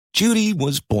Judy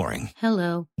was boring.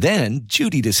 Hello. Then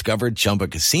Judy discovered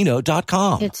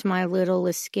ChumbaCasino.com. It's my little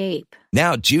escape.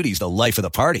 Now Judy's the life of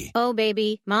the party. Oh,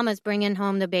 baby, mama's bringing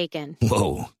home the bacon.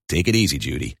 Whoa, take it easy,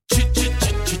 Judy.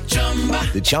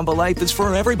 The Chumba life is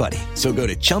for everybody. So go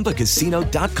to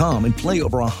ChumbaCasino.com and play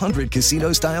over 100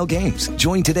 casino-style games.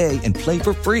 Join today and play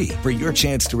for free for your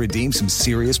chance to redeem some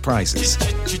serious prizes.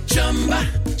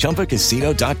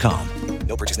 ChumbaCasino.com.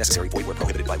 No purchase necessary. Void where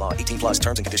prohibited by law. 18 plus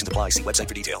terms and conditions apply. See website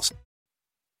for details.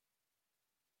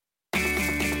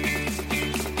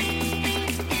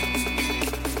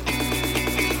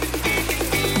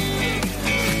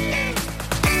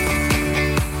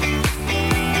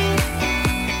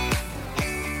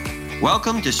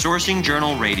 Welcome to Sourcing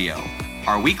Journal Radio,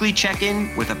 our weekly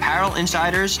check-in with apparel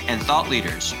insiders and thought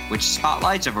leaders, which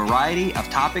spotlights a variety of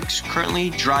topics currently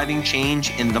driving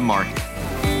change in the market.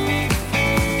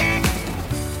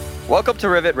 Welcome to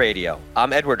Rivet Radio.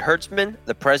 I'm Edward Hertzman,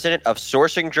 the president of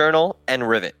Sourcing Journal and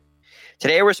Rivet.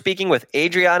 Today we're speaking with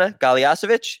Adriana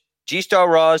Galiasevich, G-Star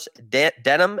Raw's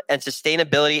denim and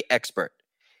sustainability expert.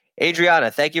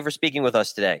 Adriana, thank you for speaking with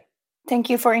us today. Thank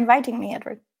you for inviting me,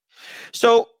 Edward.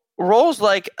 So, roles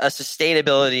like a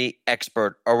sustainability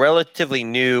expert are relatively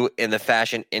new in the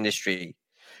fashion industry.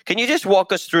 Can you just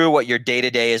walk us through what your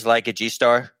day-to-day is like at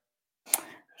G-Star?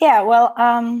 Yeah, well,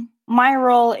 my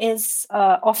role is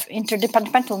of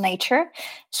interdepartmental nature.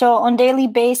 So on daily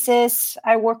basis,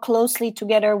 I work closely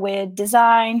together with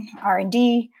design,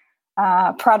 R&D,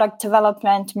 product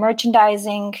development,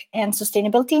 merchandising, and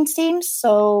sustainability teams.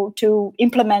 So to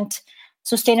implement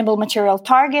sustainable material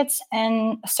targets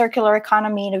and circular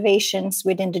economy innovations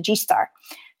within the G-Star.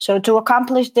 So to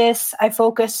accomplish this, I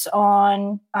focus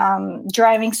on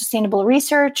driving sustainable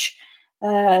research,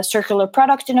 circular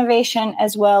product innovation,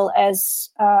 as well as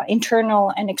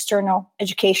internal and external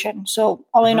education. So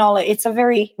all in all, it's a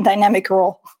very dynamic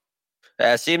role.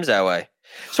 It seems that way.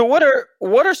 So what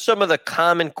are some of the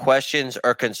common questions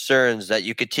or concerns that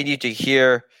you continue to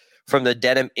hear from the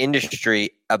denim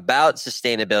industry about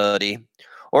sustainability,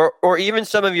 or even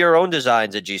some of your own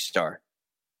designs at G-Star?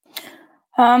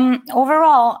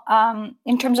 Overall,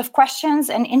 in terms of questions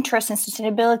and interest in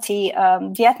sustainability,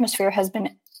 the atmosphere has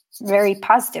been very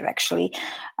positive, actually.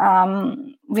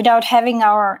 Without having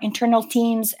our internal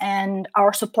teams and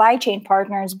our supply chain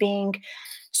partners being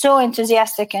so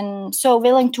enthusiastic and so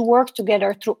willing to work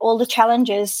together through all the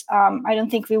challenges, I don't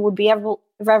think we would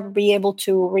ever be able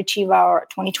to achieve our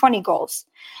 2020 goals.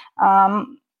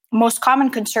 Most common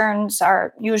concerns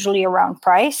are usually around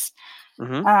price.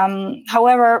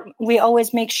 However, we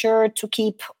always make sure to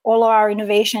keep all our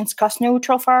innovations cost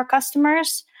neutral for our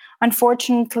customers.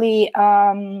 Unfortunately,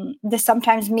 this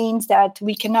sometimes means that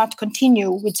we cannot continue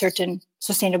with certain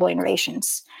sustainable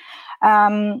innovations.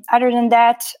 Other than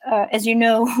that, as you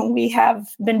know, we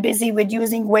have been busy with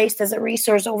using waste as a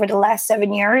resource over the last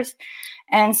 7 years.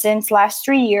 And since last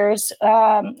 3 years,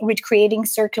 with creating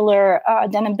circular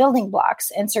denim building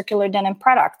blocks and circular denim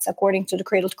products according to the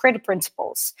cradle-to-cradle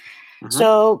principles.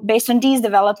 So based on these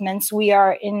developments, we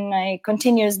are in a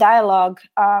continuous dialogue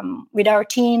with our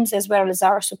teams as well as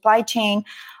our supply chain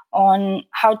on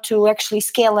how to actually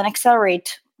scale and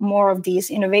accelerate more of these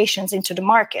innovations into the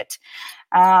market.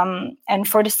 And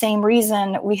for the same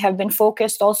reason, we have been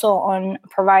focused also on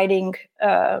providing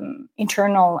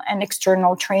internal and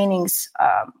external trainings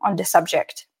on the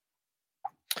subject.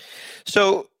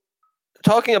 So,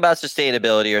 talking about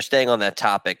sustainability or staying on that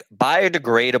topic,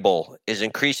 biodegradable is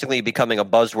increasingly becoming a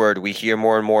buzzword we hear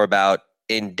more and more about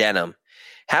in denim.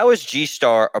 How is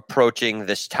G-Star approaching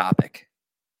this topic?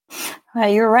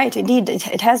 You're right. Indeed,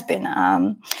 it has been.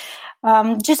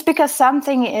 Just because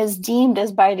something is deemed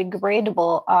as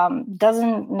biodegradable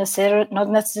doesn't not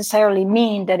necessarily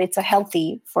mean that it's a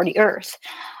healthy for the earth.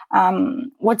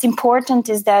 What's important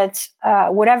is that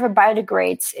whatever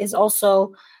biodegrades is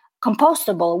also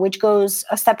compostable, which goes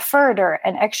a step further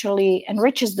and actually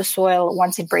enriches the soil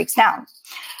once it breaks down.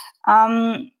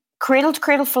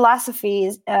 Cradle-to-cradle philosophy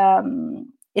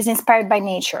is inspired by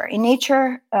nature. In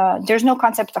nature, there's no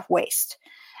concept of waste.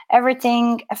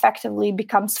 Everything effectively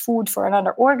becomes food for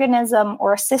another organism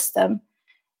or a system,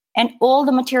 and all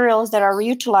the materials that are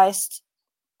reutilized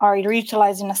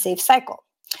in a safe cycle.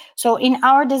 So in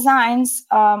our designs,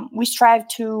 we strive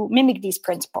to mimic these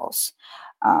principles.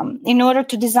 In order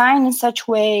to design in such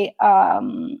way,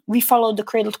 we follow the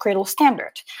cradle-to-cradle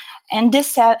standard. And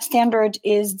this standard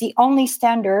is the only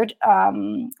standard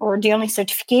or the only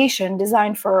certification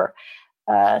designed for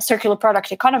circular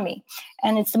product economy.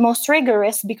 And it's the most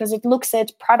rigorous because it looks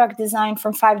at product design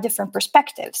from 5 different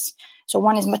perspectives. So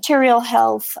one is material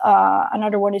health,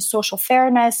 another one is social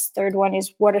fairness, third one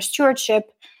is water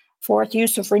stewardship, Fourth,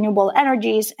 use of renewable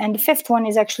energies. And the fifth one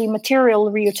is actually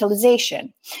material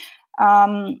reutilization.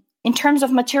 In terms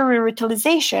of material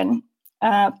reutilization,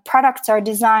 products are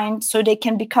designed so they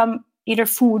can become either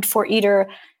food for either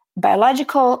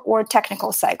biological or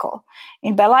technical cycle.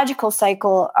 In biological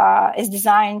cycle is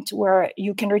designed where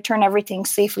you can return everything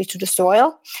safely to the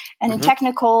soil, and in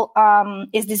technical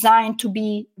is designed to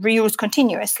be reused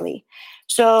continuously.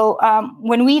 So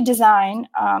when we design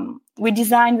with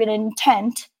an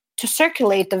intent to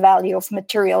circulate the value of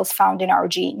materials found in our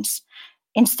genes,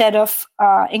 instead of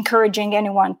encouraging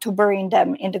anyone to bury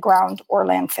them in the ground or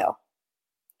landfill.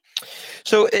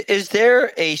 So is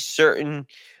there a certain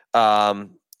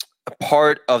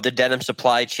part of the denim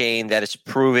supply chain that is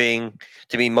proving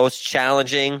to be most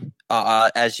challenging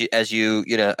as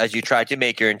you try to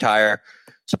make your entire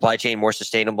supply chain more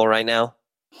sustainable right now?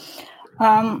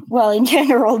 Well, in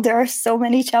general, there are so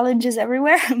many challenges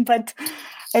everywhere, but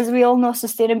as we all know,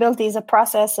 sustainability is a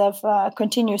process of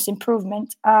continuous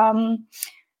improvement.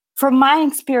 From my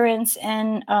experience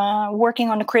in working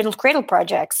on the Cradle to Cradle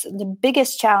projects, the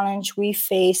biggest challenge we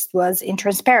faced was in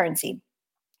transparency.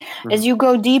 As you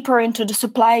go deeper into the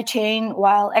supply chain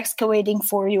while excavating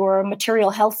for your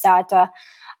material health data,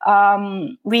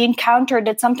 we encountered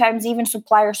that sometimes even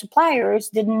suppliers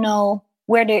didn't know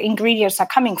where their ingredients are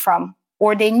coming from,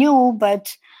 or they knew,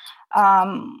 but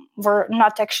were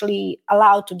not actually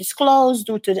allowed to disclose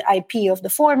due to the IP of the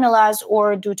formulas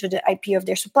or due to the IP of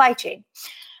their supply chain.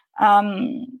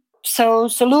 So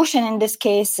solution in this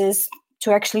case is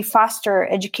to actually foster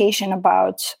education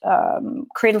about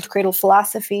cradle-to-cradle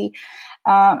philosophy,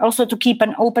 also to keep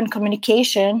an open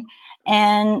communication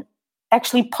and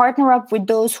actually partner up with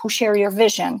those who share your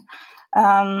vision.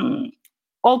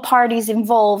 All parties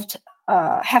involved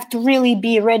have to really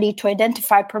be ready to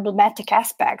identify problematic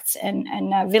aspects and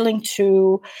willing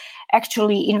to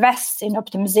actually invest in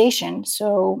optimization.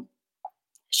 So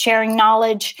sharing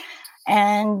knowledge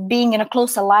and being in a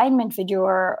close alignment with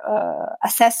your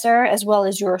assessor as well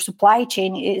as your supply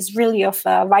chain is really of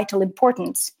vital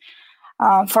importance.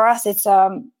 For us, it's,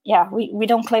 we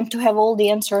don't claim to have all the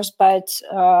answers, but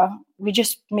we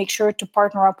just make sure to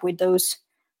partner up with those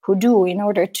who do in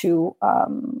order to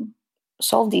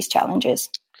solve these challenges.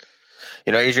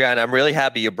 You know, Adriana, I'm really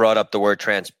happy you brought up the word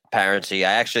transparency.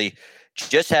 I actually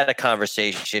just had a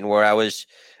conversation where I was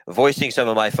voicing some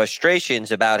of my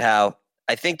frustrations about how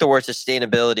I think the word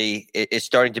sustainability is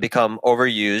starting to become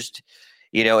overused.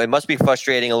 You know, it must be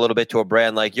frustrating a little bit to a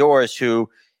brand like yours who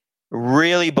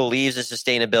really believes in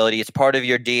sustainability. It's part of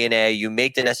your DNA. You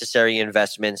make the necessary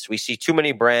investments. We see too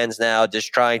many brands now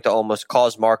just trying to almost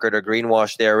cause market or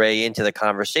greenwash their way into the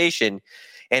conversation.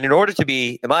 And in order to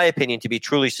be, in my opinion, to be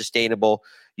truly sustainable,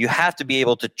 you have to be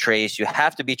able to trace, you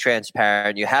have to be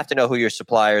transparent, you have to know who your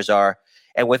suppliers are.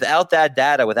 And without that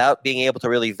data, without being able to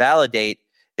really validate,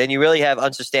 then you really have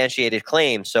unsubstantiated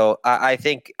claims. So I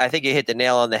think you hit the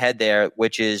nail on the head there,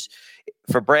 which is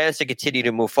for brands to continue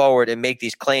to move forward and make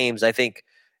these claims. I think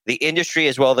the industry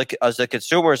as well as the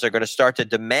consumers are going to start to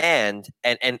demand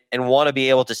and want to be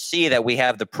able to see that we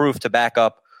have the proof to back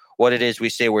up what it is we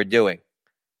say we're doing.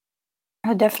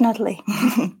 Oh, definitely.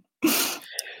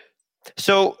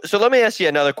 So let me ask you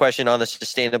another question on the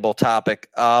sustainable topic.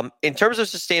 In terms of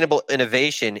sustainable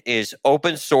innovation, is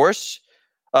open source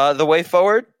the way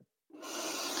forward?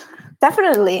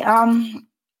 Definitely.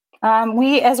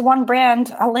 We, as one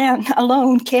brand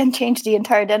alone, can't change the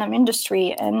entire denim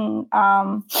industry. And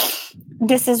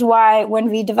this is why when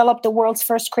we developed the world's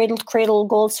first cradle-to-cradle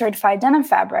gold-certified denim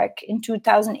fabric in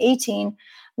 2018,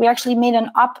 we actually made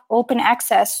an open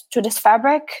access to this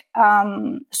fabric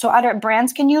so other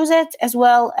brands can use it, as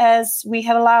well as we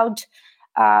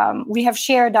have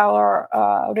shared our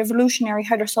revolutionary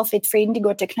hydrosulfate-free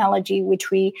indigo technology,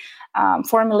 which we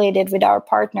formulated with our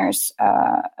partners,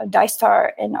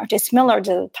 Dystar and Artis Miller at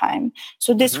the time.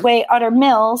 So this way, other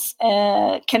mills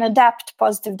can adapt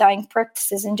positive dyeing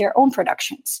practices in their own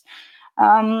productions.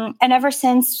 And ever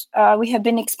since, we have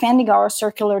been expanding our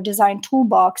circular design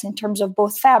toolbox in terms of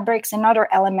both fabrics and other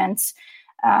elements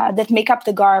that make up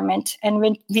the garment. And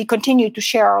when we continue to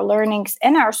share our learnings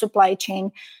and our supply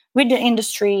chain with the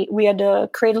industry, we are the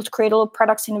Cradle to Cradle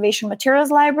Products Innovation Materials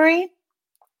Library.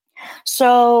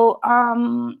 So,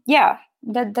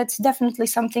 that's definitely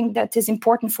something that is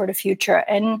important for the future.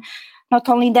 And not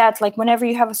only that, like whenever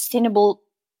you have a sustainable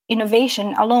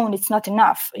innovation alone, it's not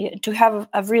enough. To have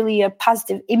a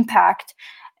positive impact,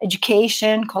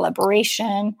 education,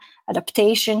 collaboration,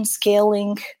 adaptation,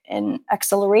 scaling, and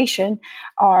acceleration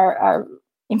are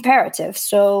imperative.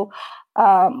 So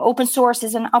open source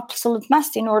is an absolute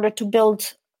must in order to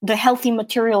build the healthy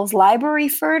materials library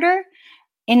further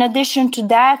In addition to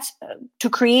that, to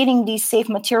creating these safe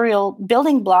material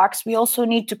building blocks, we also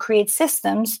need to create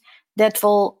systems that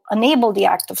will enable the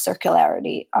act of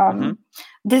circularity.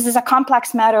 This is a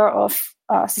complex matter of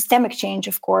systemic change,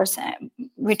 of course,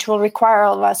 which will require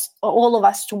all of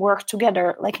us to work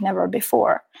together like never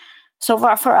before. So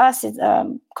for us,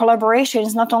 collaboration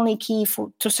is not only key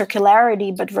to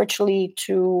circularity, but virtually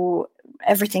to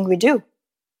everything we do.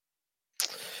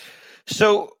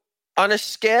 So, on a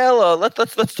scale,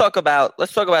 let's talk about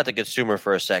the consumer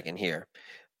for a second here.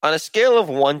 On a scale of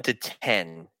 1 to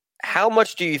 10, how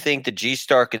much do you think the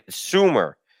G-Star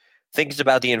consumer thinks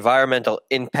about the environmental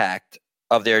impact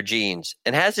of their jeans?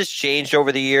 And has this changed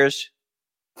over the years?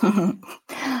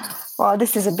 Well,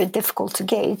 this is a bit difficult to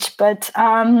gauge, but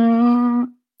I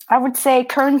would say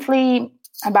currently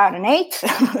about an 8.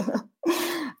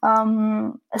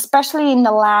 Especially in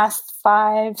the last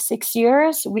 5-6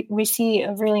 years, we see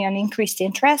really an increased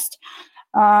interest.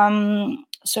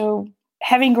 So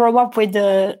having grown up with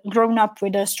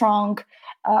a strong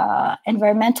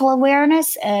environmental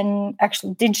awareness and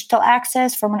actually digital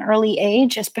access from an early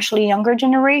age, especially younger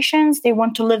generations, they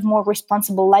want to live more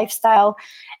responsible lifestyle,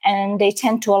 and they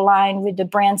tend to align with the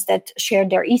brands that share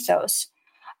their ethos.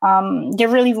 They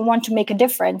really want to make a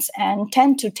difference and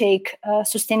tend to take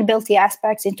sustainability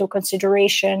aspects into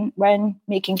consideration when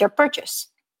making their purchase.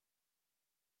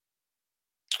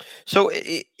 So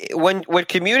when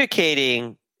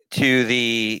communicating to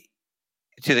the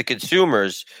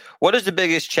consumers, what is the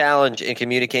biggest challenge in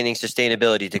communicating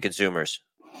sustainability to consumers?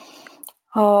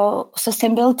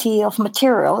 Sustainability of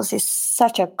materials is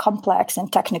such a complex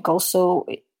and technical, so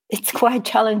it's quite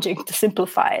challenging to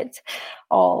simplify it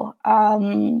all.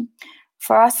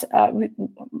 For us,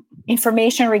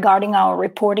 information regarding our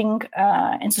reporting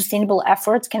and sustainable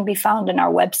efforts can be found on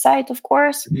our website, of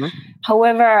course. Mm-hmm.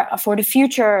 However, for the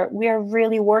future, we are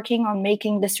really working on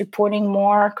making this reporting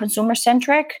more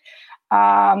consumer-centric,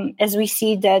 as we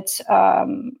see that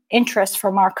interest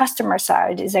from our customer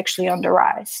side is actually on the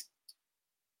rise.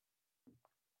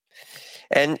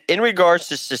 And in regards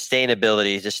to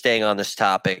sustainability, just staying on this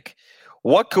topic,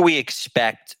 what could we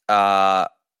expect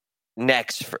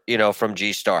next, from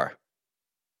G-Star?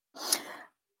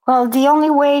 Well, the only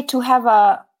way to have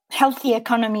a healthy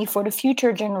economy for the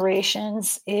future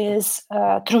generations is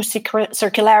through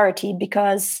circularity,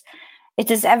 because it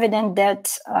is evident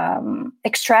that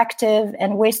extractive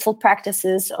and wasteful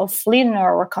practices of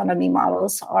linear economy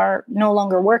models are no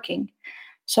longer working.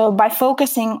 So by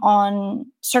focusing on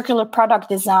circular product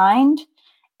design,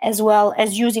 as well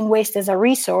as using waste as a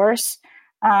resource,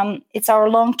 it's our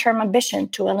long-term ambition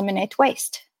to eliminate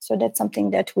waste. So that's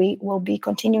something that we will be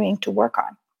continuing to work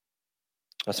on.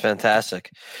 That's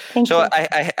fantastic. Thank you.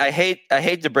 I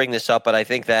hate to bring this up, but I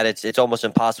think that it's almost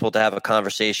impossible to have a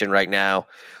conversation right now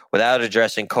without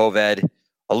addressing COVID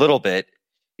a little bit.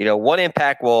 What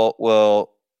impact will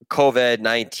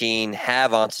COVID-19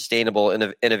 have on sustainable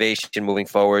innovation moving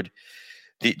forward?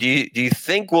 Do you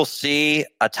think we'll see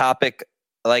a topic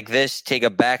like this take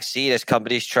a back seat as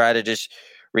companies try to just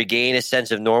regain a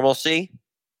sense of normalcy?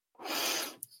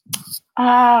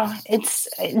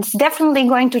 It's definitely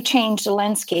going to change the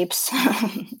landscapes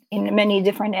in many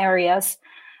different areas.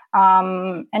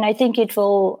 And I think it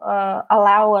will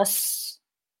allow us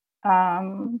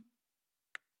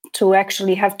to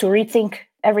actually have to rethink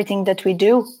everything that we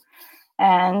do,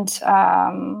 and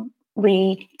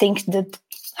rethink that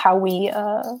how we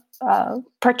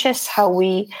purchase, how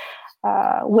we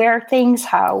wear things,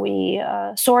 how we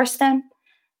source them.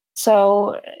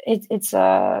 So it's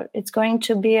going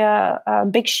to be a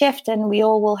big shift, and we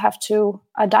all will have to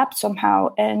adapt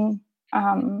somehow and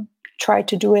try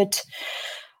to do it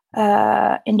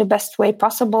in the best way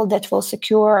possible that will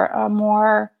secure a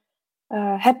more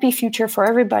happy future for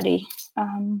everybody.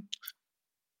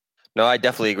 No, I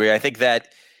definitely agree. I think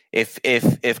that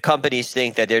if companies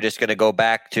think that they're just going to go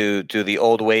back to the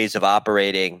old ways of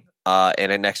operating in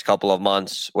the next couple of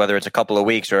months, whether it's a couple of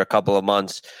weeks or a couple of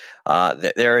months,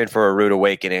 they're in for a rude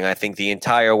awakening. I think the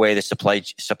entire way the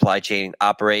supply chain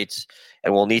operates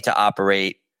and will need to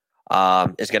operate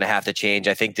is going to have to change.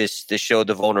 I think this showed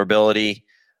the vulnerability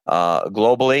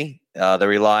globally, the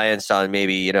reliance on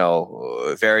maybe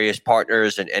various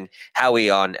partners and how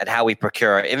we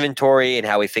procure our inventory and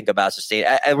how we think about sustain.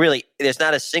 There's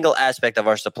not a single aspect of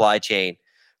our supply chain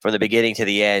from the beginning to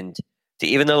the end, to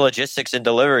even the logistics and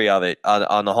delivery of it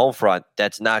on the home front,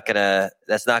 that's not gonna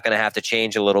have to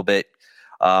change a little bit.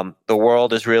 The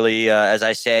world is really, as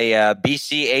I say,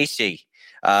 BCAC.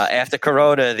 After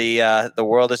Corona, the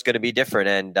world is going to be different,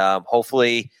 and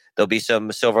hopefully there'll be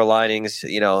some silver linings,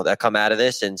 that come out of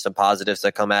this, and some positives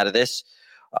that come out of this.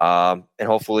 And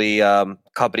hopefully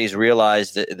companies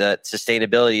realize that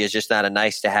sustainability is just not a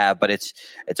nice to have, but it's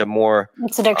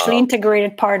an actually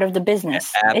integrated part of the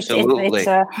business. Absolutely.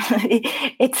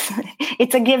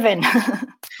 It's a given.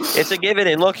 It's a given.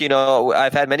 And look,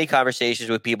 I've had many conversations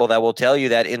with people that will tell you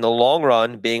that in the long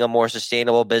run, being a more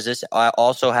sustainable business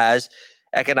also has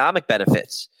economic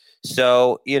benefits.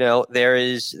 So, there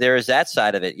is that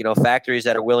side of it. Factories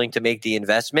that are willing to make the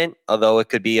investment, although it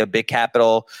could be a big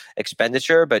capital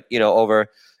expenditure, but, over,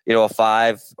 a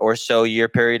 5 or so year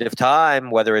period of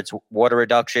time, whether it's water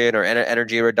reduction or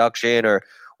energy reduction or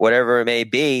whatever it may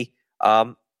be,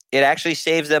 it actually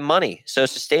saves them money. So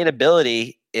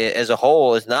sustainability as a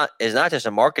whole is not just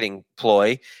a marketing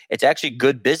ploy. It's actually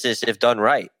good business if done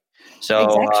right.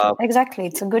 So exactly.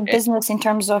 It's a good business in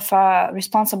terms of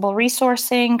responsible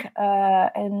resourcing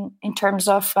and in terms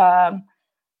of kind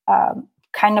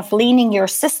of leaning your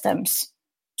systems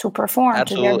to perform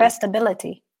Absolutely. to their best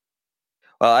ability.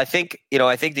 Well, I think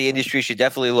the industry should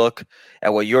definitely look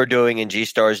at what you're doing and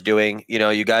G-Star is doing.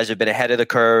 You guys have been ahead of the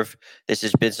curve. This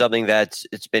has been something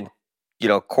it's been,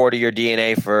 core to your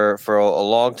DNA for a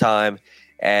long time.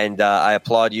 And I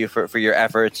applaud you for your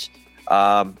efforts.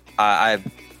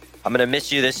 I'm going to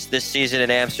miss you this season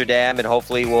in Amsterdam, and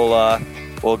hopefully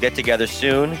we'll get together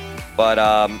soon. But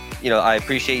I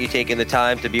appreciate you taking the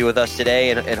time to be with us today,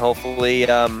 and hopefully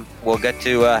we'll get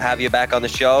to have you back on the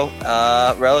show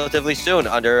relatively soon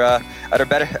under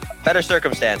better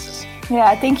circumstances.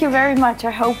 Yeah, thank you very much.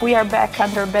 I hope we are back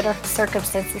under better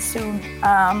circumstances soon,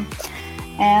 and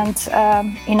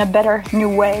in a better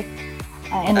new way,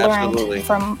 and Absolutely. learn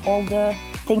from all the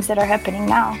things that are happening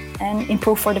now and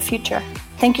improve for the future.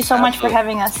 Thank you so Absolutely. much for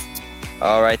having us.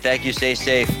 All right. Thank you. Stay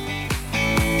safe.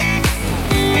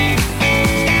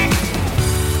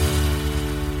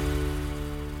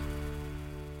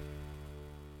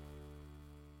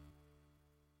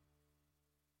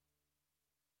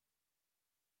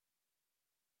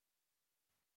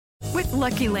 With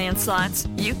Lucky Land Slots,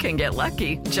 you can get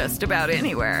lucky just about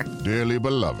anywhere. Dearly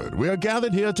beloved, we are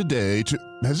gathered here today to...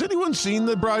 Has anyone seen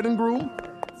the bride and groom?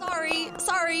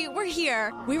 Sorry, we're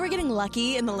here. We were getting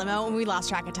lucky in the limo and we lost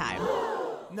track of time.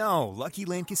 No, Lucky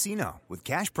Land Casino, with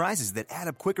cash prizes that add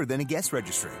up quicker than a guest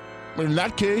registry. In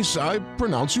that case, I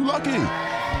pronounce you lucky.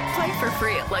 Play for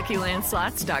free at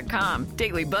LuckyLandSlots.com.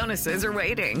 Daily bonuses are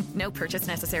waiting. No purchase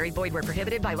necessary. Void where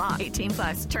prohibited by law.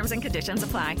 18+. Terms and conditions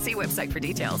apply. See website for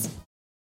details.